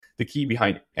the key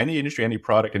behind any industry, any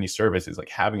product, any service is like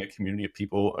having a community of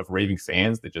people, of raving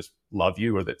fans that just love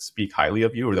you or that speak highly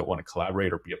of you or that want to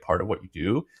collaborate or be a part of what you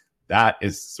do. That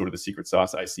is sort of the secret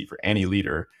sauce I see for any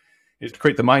leader, is to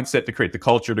create the mindset, to create the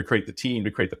culture, to create the team, to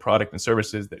create the product and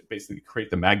services that basically create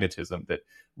the magnetism that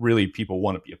really people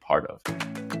want to be a part of.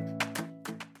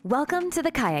 Welcome to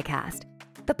the KayaCast,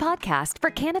 the podcast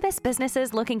for cannabis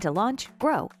businesses looking to launch,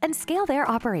 grow, and scale their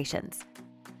operations.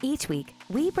 Each week,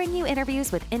 we bring you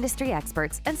interviews with industry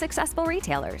experts and successful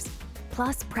retailers,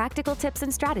 plus practical tips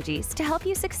and strategies to help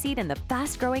you succeed in the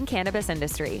fast-growing cannabis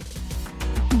industry.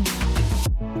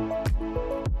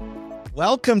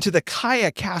 Welcome to the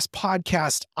KayaCast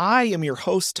podcast. I am your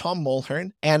host, Tom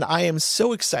Mulhern, and I am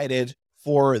so excited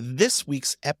for this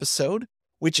week's episode,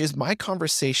 which is my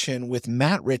conversation with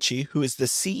Matt Ritchey, who is the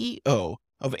CEO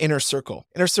of Inner Circle.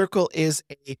 Inner Circle is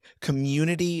a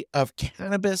community of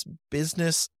cannabis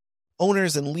business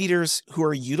owners and leaders who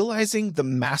are utilizing the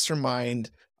Mastermind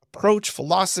approach,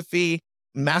 philosophy,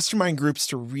 Mastermind groups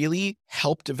to really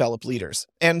help develop leaders.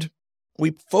 And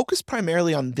we focus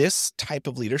primarily on this type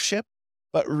of leadership,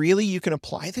 but really you can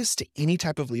apply this to any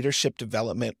type of leadership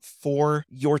development for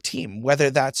your team, whether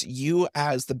that's you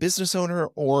as the business owner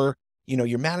or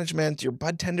your management, your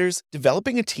bud tenders.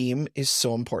 Developing a team is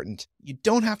so important. You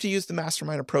don't have to use the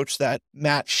Mastermind approach that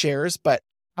Matt shares, but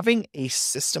having a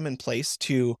system in place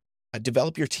to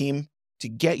develop your team, to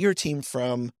get your team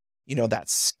from, that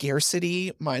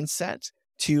scarcity mindset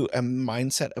to a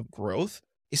mindset of growth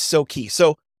is so key.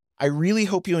 So I really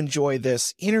hope you enjoy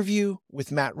this interview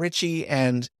with Matt Ritchey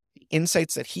and the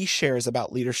insights that he shares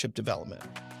about leadership development.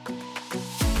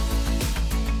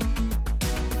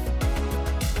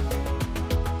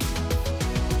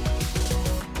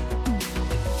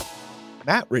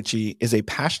 Matt Ritchey is a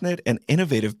passionate and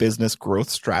innovative business growth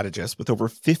strategist with over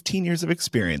 15 years of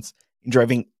experience in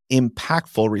driving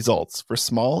impactful results for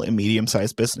small and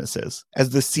medium-sized businesses. As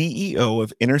the CEO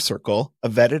of Inner Circle, a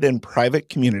vetted and private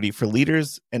community for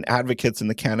leaders and advocates in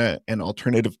the canna and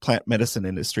alternative plant medicine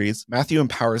industries, Matthew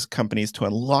empowers companies to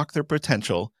unlock their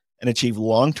potential and achieve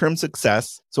long-term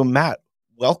success. So Matt,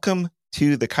 welcome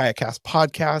to the KayaCast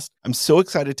podcast. I'm so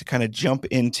excited to kind of jump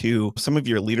into some of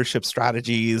your leadership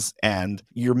strategies and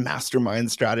your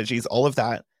mastermind strategies, all of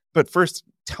that. But first,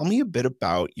 tell me a bit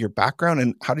about your background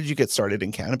and how did you get started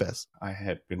in cannabis? I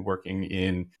had been working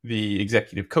in the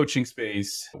executive coaching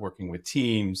space, working with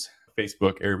teams,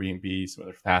 Facebook, Airbnb, some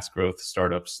other fast growth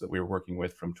startups that we were working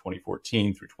with from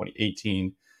 2014 through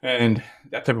 2018. And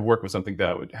that type of work was something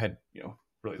that I had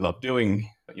really loved doing,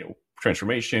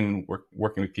 transformation,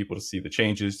 working with people to see the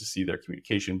changes, to see their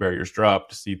communication barriers drop,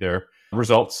 to see their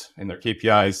results and their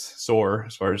KPIs soar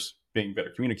as far as being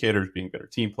better communicators, being better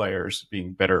team players,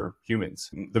 being better humans.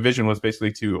 The vision was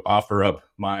basically to offer up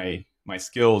my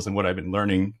skills and what I've been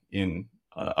learning in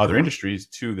other industries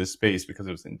to this space because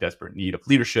it was in desperate need of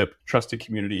leadership, trusted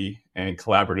community, and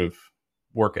collaborative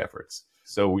work efforts.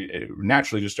 So we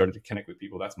naturally just started to connect with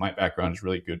people. That's my background, is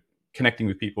really good connecting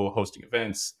with people, hosting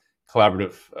events,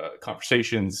 collaborative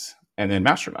conversations, and then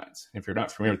masterminds. If you're not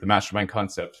familiar with the mastermind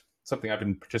concept, something I've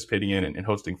been participating in and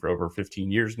hosting for over 15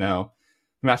 years now.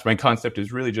 The mastermind concept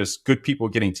is really just good people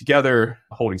getting together,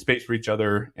 holding space for each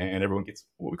other, and everyone gets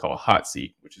what we call a hot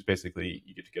seat, which is basically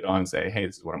you get to get on and say, hey,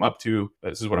 this is what I'm up to,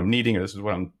 this is what I'm needing, or this is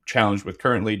what I'm challenged with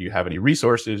currently. Do you have any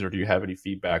resources or do you have any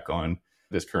feedback on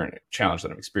this current challenge that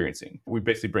I'm experiencing? We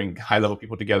basically bring high-level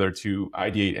people together to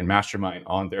ideate and mastermind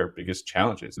on their biggest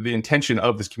challenges. The intention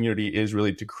of this community is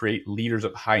really to create leaders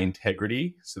of high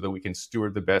integrity so that we can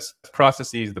steward the best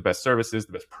processes, the best services,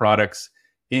 the best products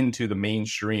into the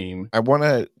mainstream. I want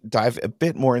to dive a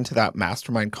bit more into that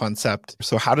mastermind concept.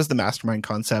 So how does the mastermind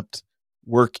concept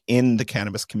work in the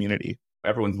cannabis community?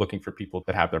 Everyone's looking for people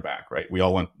that have their back, right? We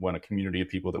all want a community of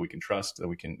people that we can trust, that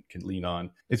we can lean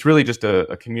on. It's really just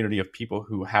a community of people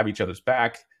who have each other's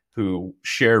back, who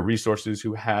share resources,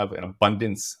 who have an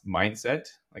abundance mindset.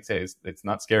 Like I say, it's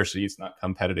not scarcity, it's not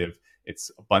competitive,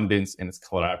 it's abundance and it's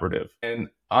collaborative. And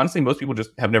honestly, most people just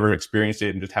have never experienced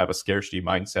it and just have a scarcity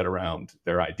mindset around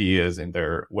their ideas and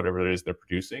their whatever it is they're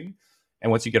producing. And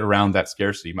once you get around that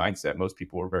scarcity mindset, most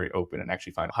people are very open and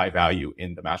actually find high value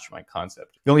in the mastermind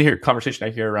concept. The only conversation I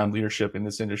hear around leadership in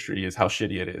this industry is how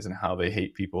shitty it is and how they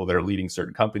hate people that are leading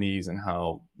certain companies and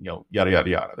how, yada, yada,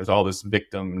 yada. There's all this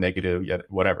victim, negative, yada,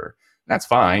 whatever. And that's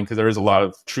fine because there is a lot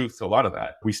of truth to a lot of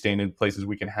that. We stand in places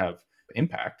we can have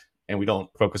impact and we don't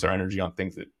focus our energy on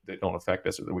things that don't affect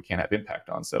us or that we can't have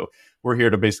impact on. So we're here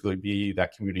to basically be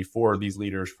that community for these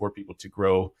leaders, for people to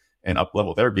grow and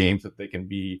up-level their game so that they can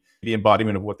be the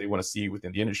embodiment of what they want to see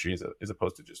within the industry as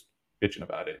opposed to just bitching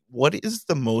about it. What is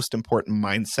the most important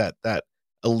mindset that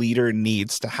a leader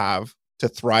needs to have to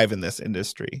thrive in this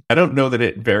industry? I don't know that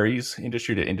it varies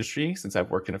industry to industry since I've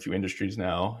worked in a few industries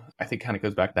now. I think it kind of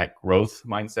goes back to that growth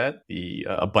mindset, the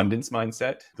abundance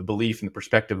mindset, the belief and the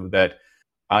perspective that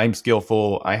I'm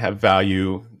skillful, I have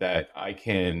value, that I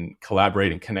can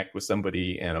collaborate and connect with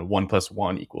somebody, and a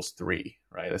 1+1 = 3,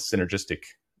 right? A synergistic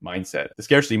mindset. The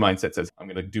scarcity mindset says, I'm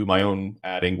going to do my own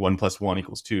adding,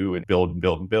 1+1 = 2, and build and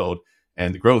build and build.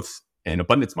 And the growth and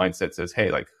abundance mindset says,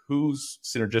 hey, like, who's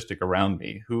synergistic around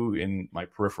me? Who in my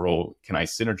peripheral can I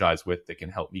synergize with that can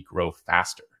help me grow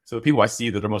faster? So the people I see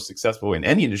that are most successful in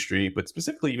any industry, but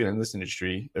specifically even in this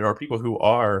industry, there are people who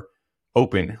are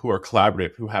open, who are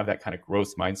collaborative, who have that kind of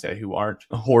growth mindset, who aren't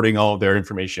hoarding all of their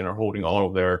information or holding all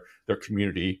of their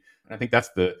community. And I think that's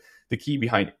the key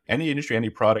behind any industry, any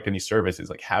product, any service, is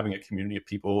like having a community of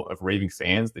people, of raving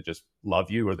fans that just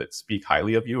love you or that speak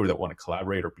highly of you or that want to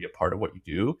collaborate or be a part of what you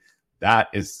do. That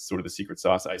is sort of the secret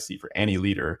sauce I see for any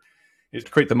leader, is to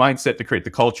create the mindset, to create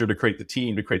the culture, to create the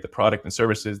team, to create the product and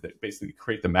services that basically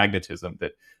create the magnetism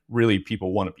that really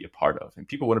people want to be a part of. And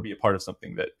people want to be a part of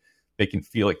something that they can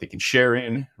feel like they can share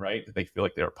in, right? That they feel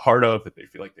like they're a part of, that they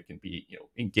feel like they can be,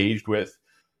 engaged with.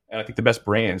 And I think the best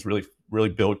brands really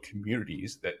build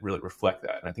communities that really reflect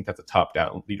that. And I think that's a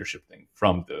top-down leadership thing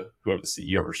from whoever the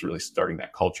CEO is really starting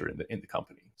that culture in the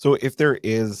company. So if there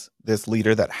is this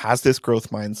leader that has this growth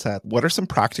mindset, what are some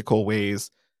practical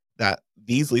ways that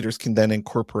these leaders can then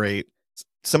incorporate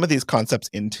some of these concepts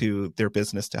into their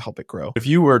business to help it grow? If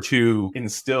you were to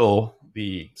instill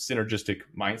the synergistic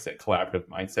mindset, collaborative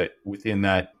mindset within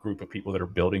that group of people that are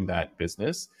building that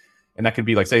business, and that could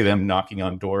be like, say, them knocking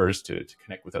on doors to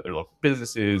connect with other local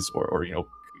businesses, or you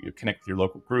connect with your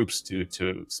local groups to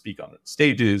speak on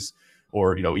stages,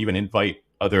 or even invite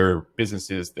other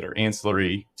businesses that are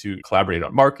ancillary to collaborate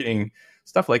on marketing,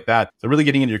 stuff like that. So really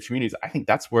getting into your communities, I think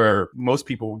that's where most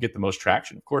people will get the most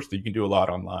traction. Of course, you can do a lot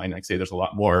online. Like I say, there's a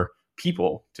lot more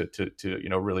people to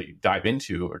really dive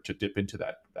into, or to dip into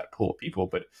that pool of people.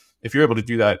 But if you're able to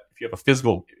do that, if you have a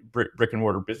physical brick and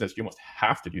mortar business, you almost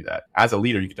have to do that. As a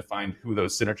leader, you get to find who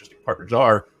those synergistic partners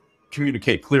are,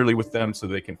 communicate clearly with them so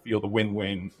they can feel the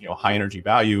win-win, high energy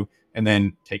value, and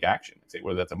then take action. Say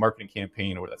whether that's a marketing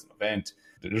campaign or that's an event.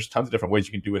 There's tons of different ways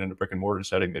you can do it in a brick and mortar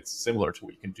setting that's similar to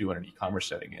what you can do in an e-commerce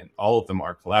setting. And all of them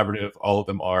are collaborative. All of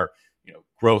them are,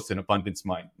 growth and abundance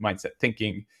mindset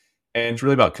thinking. And it's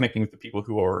really about connecting with the people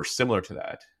who are similar to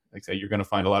that. Like I say, you're going to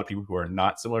find a lot of people who are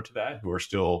not similar to that, who are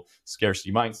still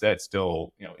scarcity mindset,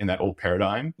 still, in that old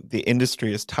paradigm. The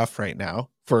industry is tough right now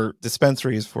for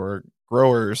dispensaries, for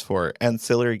growers, for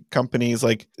ancillary companies.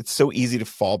 Like, it's so easy to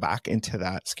fall back into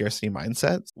that scarcity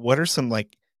mindset. What are some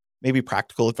maybe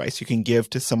practical advice you can give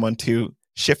to someone to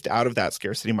shift out of that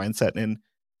scarcity mindset and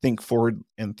think forward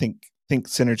and think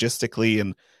synergistically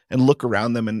and look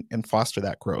around them and foster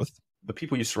that growth? The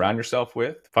people you surround yourself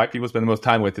with, 5 people you spend the most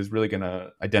time with, is really going to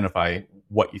identify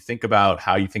what you think about,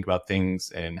 how you think about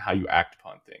things, and how you act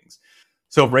upon things.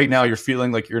 So if right now you're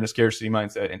feeling like you're in a scarcity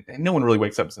mindset, and no one really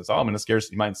wakes up and says, oh, I'm in a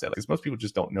scarcity mindset, because most people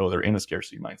just don't know they're in a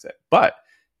scarcity mindset. But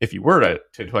if you were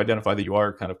to identify that you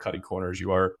are kind of cutting corners,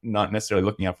 you are not necessarily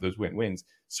looking out for those win-wins,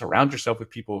 surround yourself with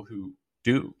people who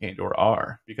do and or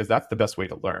are, because that's the best way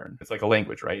to learn. It's like a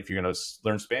language, right? If you're going to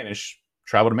learn Spanish,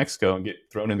 travel to Mexico and get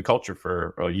thrown in the culture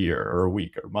for a year or a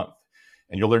week or a month,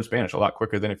 and you'll learn Spanish a lot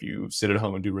quicker than if you sit at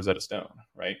home and do Rosetta Stone,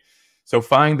 right? So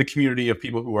find the community of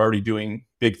people who are already doing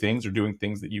big things or doing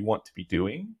things that you want to be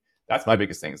doing. That's my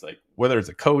biggest thing, is like, whether it's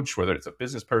a coach, whether it's a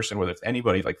business person, whether it's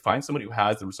anybody, like, find somebody who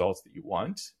has the results that you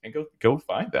want and go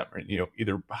find them, or,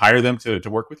 either hire them to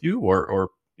work with you, or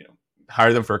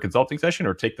hire them for a consulting session,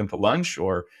 or take them to lunch,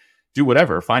 or do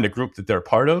whatever. Find a group that they're a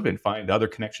part of and find other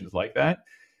connections like that.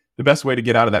 The best way to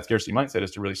get out of that scarcity mindset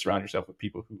is to really surround yourself with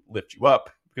people who lift you up.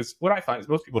 Because what I find is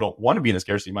most people don't want to be in a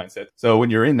scarcity mindset. So when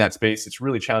you're in that space, it's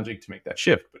really challenging to make that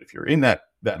shift. But if you're in that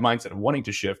mindset of wanting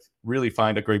to shift, really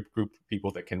find a great group of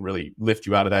people that can really lift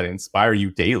you out of that and inspire you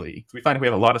daily. So we find we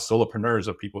have a lot of solopreneurs,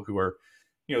 of people who are,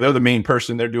 they're the main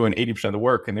person, they're doing 80% of the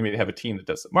work, and they may have a team that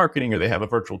does some marketing, or they have a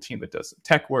virtual team that does some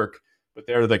tech work, but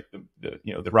they're like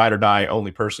the ride or die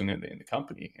only person in the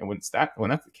company. And when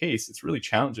that's the case, it's really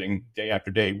challenging day after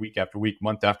day, week after week,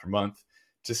 month after month,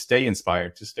 to stay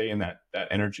inspired, to stay in that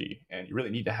energy. And you really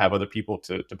need to have other people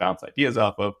to bounce ideas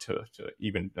off of, to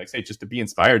even, like, say, just to be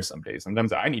inspired some days.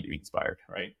 Sometimes I need to be inspired,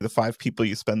 right? The 5 people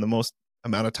you spend the most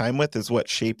amount of time with is what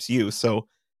shapes you. So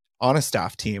on a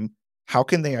staff team, how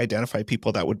can they identify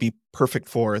people that would be perfect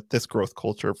for this growth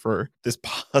culture, for this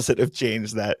positive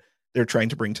change that they're trying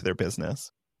to bring to their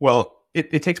business? Well,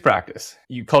 it takes practice.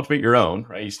 You cultivate your own,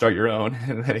 right? You start your own.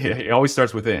 And it always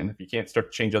starts within. If you can't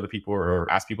start to change other people or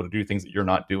ask people to do things that you're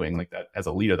not doing like that as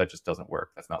a leader, that just doesn't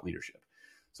work. That's not leadership.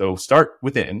 So start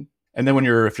within. And then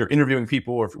if you're interviewing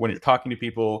people or when you're talking to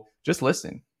people, just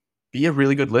listen. Be a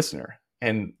really good listener.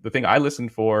 And the thing I listen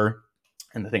for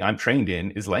and the thing I'm trained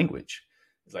in is language.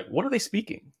 It's like, what are they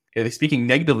speaking? Are they speaking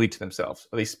negatively to themselves?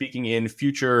 Are they speaking in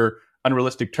future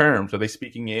unrealistic terms? Are they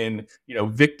speaking in,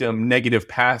 victim negative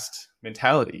past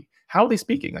mentality? How are they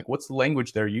speaking? Like, what's the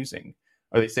language they're using?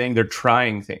 Are they saying they're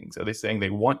trying things? Are they saying they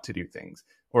want to do things?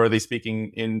 Or are they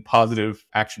speaking in positive,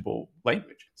 actionable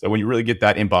language? So when you really get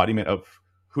that embodiment of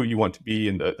who you want to be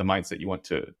and the mindset you want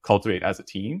to cultivate as a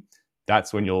team,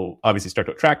 that's when you'll obviously start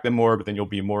to attract them more, but then you'll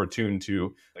be more attuned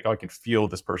to like, oh, I can feel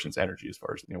this person's energy as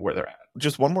far as where they're at.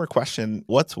 Just one more question.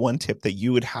 What's one tip that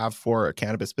you would have for a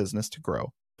cannabis business to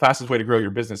grow? Fastest way to grow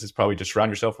your business is probably just surround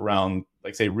yourself around,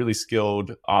 like say, really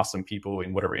skilled, awesome people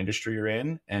in whatever industry you're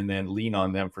in, and then lean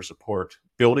on them for support.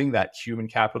 Building that human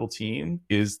capital team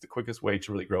is the quickest way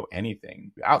to really grow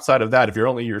anything. Outside of that, if you're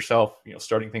only yourself,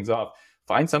 starting things off,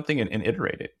 find something and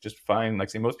iterate it. Just find, like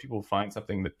say, most people find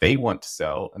something that they want to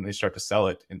sell and they start to sell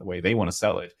it in the way they want to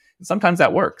sell it. And sometimes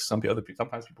that works.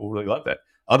 Sometimes people really love that.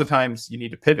 Other times you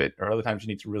need to pivot, or other times you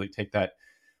need to really take that,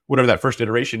 whatever that first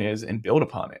iteration is, and build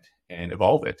upon it and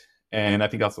evolve it. And I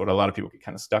think that's what a lot of people get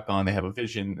kind of stuck on. They have a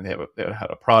vision and they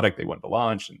had a product they wanted to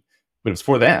launch, but it was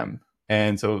for them.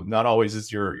 And so not always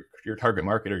is your target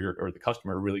market or the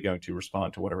customer really going to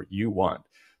respond to whatever you want.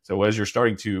 So as you're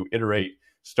starting to iterate,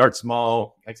 start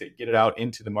small, like I say, get it out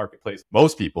into the marketplace.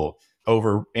 Most people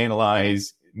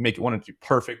overanalyze, want it to be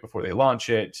perfect before they launch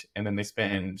it. And then they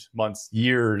spend months,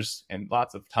 years, and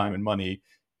lots of time and money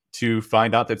to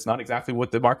find out that's not exactly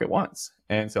what the market wants.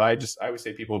 And so I would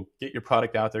say people, get your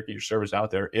product out there, get your service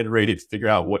out there, iterate it, figure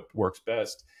out what works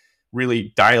best,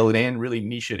 really dial it in, really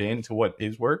niche it into what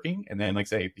is working. And then, like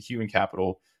say, the human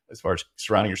capital, as far as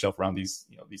surrounding yourself around these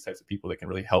types of people that can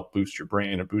really help boost your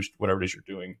brand or boost whatever it is you're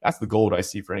doing. That's the goal that I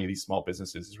see for any of these small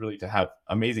businesses, is really to have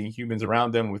amazing humans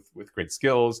around them with great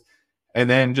skills, and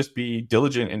then just be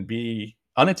diligent and be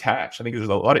unattached. I think there's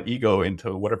a lot of ego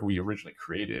into whatever we originally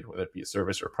created, whether it be a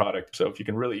service or a product. So if you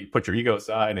can really put your ego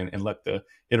aside and let the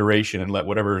iteration and let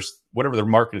whatever the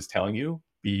market is telling you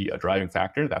be a driving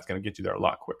factor, that's going to get you there a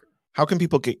lot quicker. How can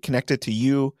people get connected to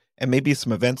you and maybe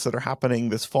some events that are happening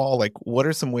this fall? Like, what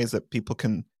are some ways that people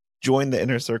can join the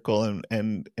inner circle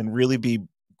and really be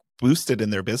boosted in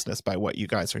their business by what you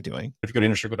guys are doing? If you go to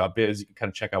innercircle.biz, you can kind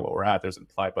of check out what we're at. There's an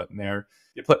apply button there.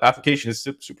 The application is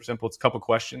super simple. It's a couple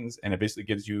questions, and it basically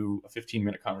gives you a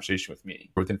 15-minute conversation with me.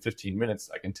 Within 15 minutes,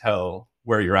 I can tell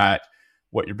where you're at,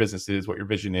 what your business is, what your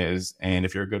vision is, and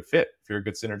if you're a good fit, if you're a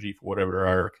good synergy for whatever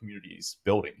our community is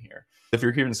building here. If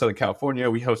you're here in Southern California,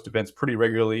 we host events pretty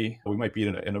regularly. We might be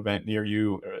in an event near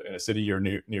you, in a city or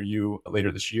near you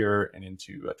later this year and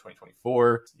into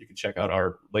 2024. You can check out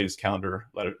our latest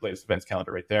events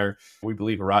calendar right there. We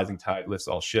believe a rising tide lifts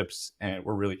all ships, and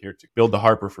we're really here to build the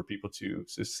harbor for people to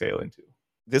sail into.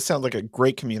 This sounds like a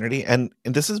great community, and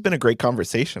this has been a great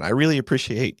conversation. I really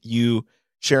appreciate you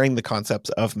sharing the concepts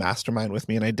of Mastermind with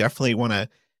me, and I definitely want to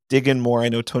dig in more. I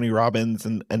know Tony Robbins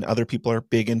and other people are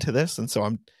big into this, and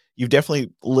so you've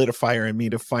definitely lit a fire in me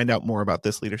to find out more about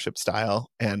this leadership style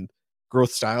and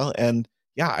growth style. And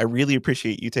yeah, I really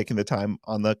appreciate you taking the time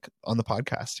on the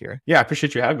podcast here. Yeah, I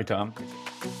appreciate you having me, Tom.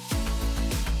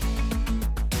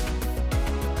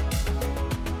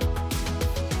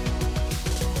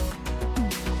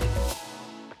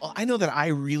 Well, I know that I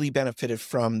really benefited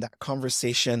from that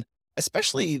conversation,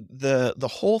 especially the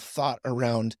whole thought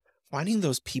around finding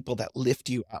those people that lift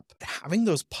you up, having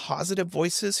those positive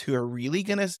voices who are really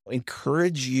going to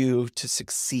encourage you to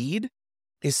succeed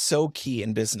is so key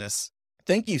in business.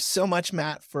 Thank you so much,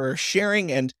 Matt, for sharing.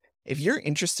 And if you're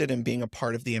interested in being a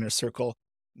part of the Inner Circle,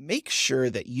 make sure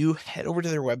that you head over to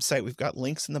their website. We've got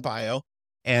links in the bio,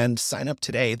 and sign up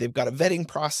today. They've got a vetting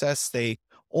process. They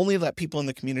only let people in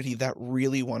the community that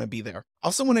really want to be there. I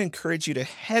also want to encourage you to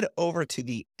head over to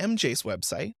the MJ's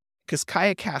website, because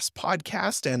KayaCast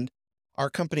podcast and our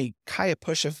company Kaya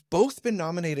Push have both been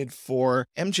nominated for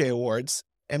MJ Awards,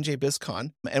 MJ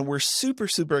BizCon, and we're super,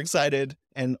 super excited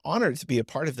and honored to be a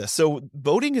part of this. So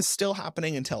voting is still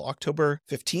happening until October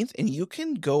 15th, and you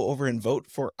can go over and vote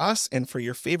for us and for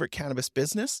your favorite cannabis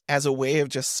business as a way of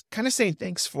just kind of saying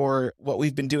thanks for what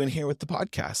we've been doing here with the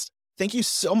podcast. Thank you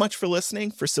so much for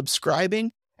listening, for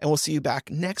subscribing, and we'll see you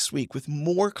back next week with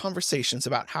more conversations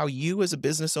about how you as a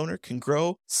business owner can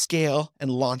grow, scale, and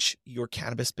launch your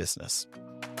cannabis business.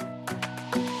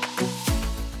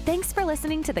 Thanks for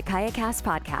listening to the KayaCast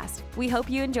podcast. We hope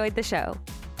you enjoyed the show.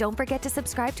 Don't forget to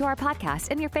subscribe to our podcast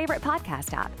in your favorite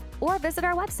podcast app, or visit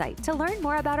our website to learn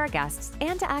more about our guests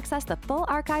and to access the full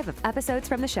archive of episodes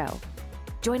from the show.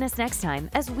 Join us next time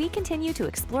as we continue to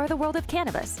explore the world of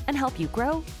cannabis and help you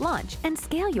grow, launch, and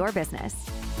scale your business.